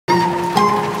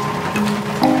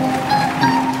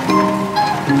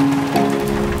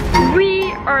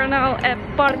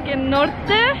Parque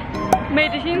Norte,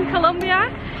 Medellín, Colombia.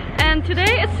 And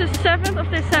today it's the 7th of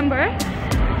December.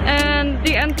 And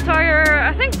the entire,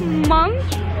 I think, month,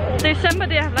 December,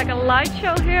 they have like a light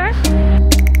show here.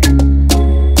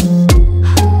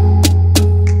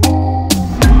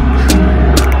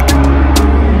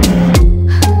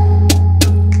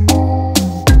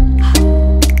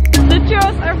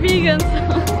 Vegans.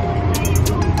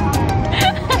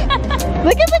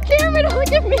 Look at the camera, don't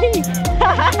look at me.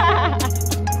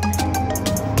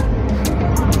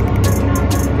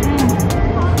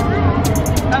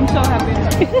 I'm so happy.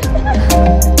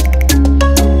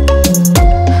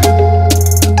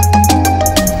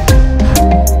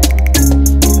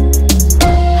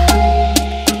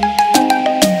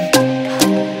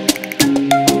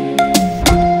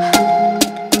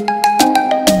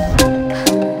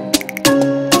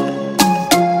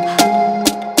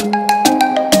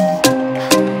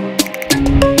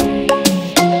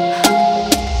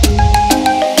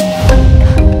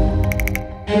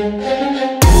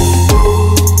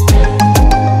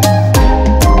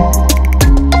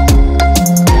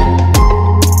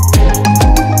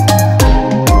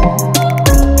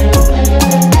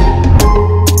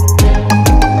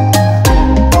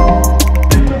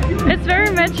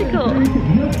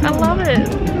 I love it.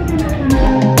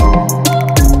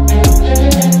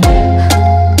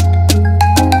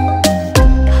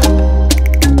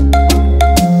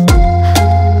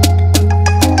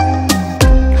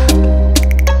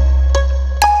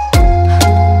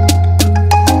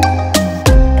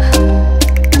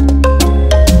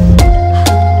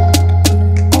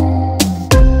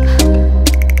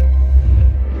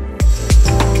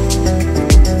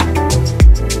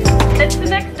 It's the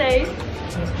next day.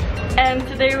 And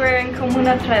today we're in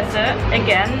Comuna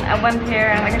again. I went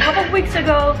here like a couple of weeks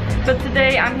ago, but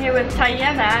today I'm here with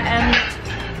Tayana and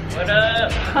what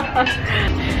up?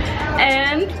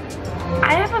 And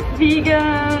I have a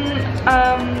vegan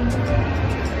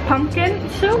pumpkin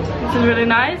soup, which is really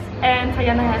nice, and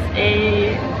Tayana has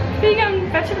a vegan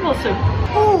vegetable soup.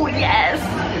 Oh yes!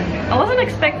 I wasn't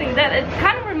expecting that. It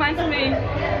kind of reminds me.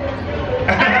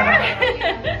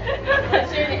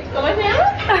 ¿Cómo se llama?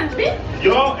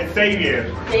 Yo,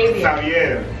 Xavier.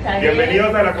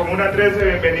 Bienvenidos a la Comuna 13,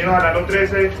 bienvenidos a la No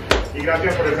 13 y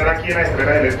gracias por estar aquí en la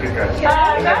esfera eléctrica.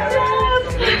 Gracias!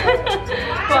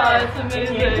 Wow, it's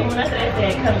amazing. Comuna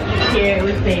 13, come eat here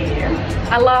with Xavier.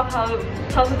 I love how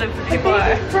positive the people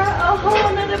are. Brought a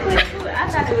whole nother place food. I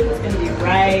thought it was just gonna be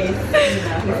rice. You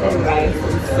know, he said rice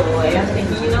and soy. I'm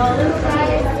thinking, you know, a little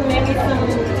rice, maybe some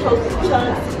toast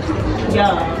chunks.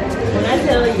 Y'all, when I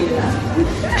tell you,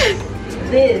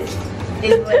 this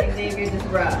is what Xavier just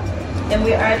brought. And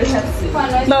we already have soup.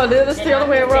 No, this is the other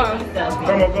way around.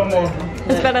 Como.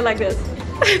 It's better like this.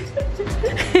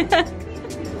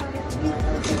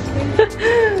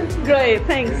 Great,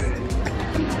 thanks.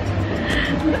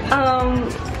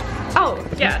 Oh,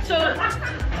 yeah, so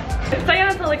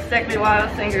Tayana told exactly why I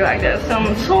was thinking like this.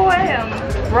 Some soy and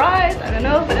rice, I don't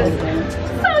know, but it's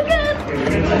so good.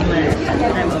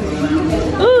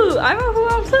 Ooh, I'm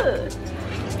overwhelmed too.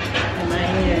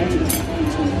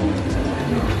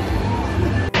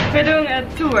 We're doing a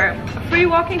tour, a free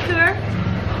walking tour.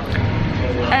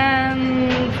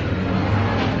 And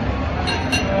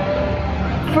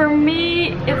for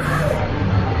me,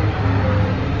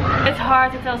 it's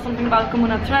hard to tell something about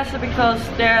Comuna 13 because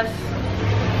there's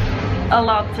a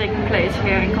lot taking place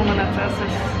here in Comuna 13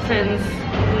 since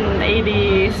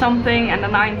 80 something and the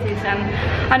 90s,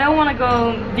 and I don't want to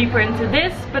go deeper into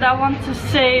this, but I want to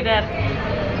say that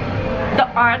the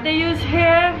art they use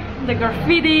here, the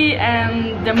graffiti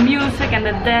and the music and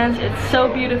the dance, it's so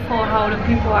beautiful how the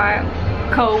people are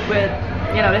cope with,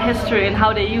 you know, the history and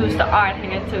how they use the art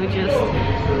here to just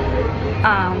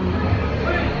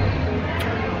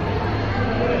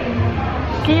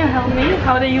can you help me?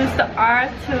 How they use the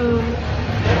art to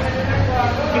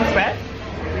Express?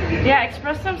 Yeah,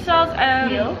 express themselves and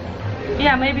Heal?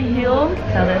 Yeah, maybe heal.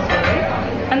 Tell their story.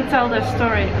 And tell their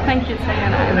story. Thank you,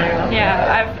 Tayana. You're very welcome.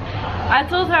 Yeah, I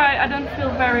told her I don't feel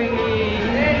very.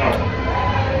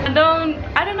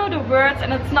 I don't know the words,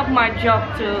 and it's not my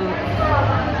job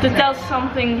to tell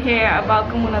something here about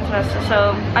Comuna 13.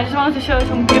 So I just wanted to show you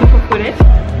some beautiful footage.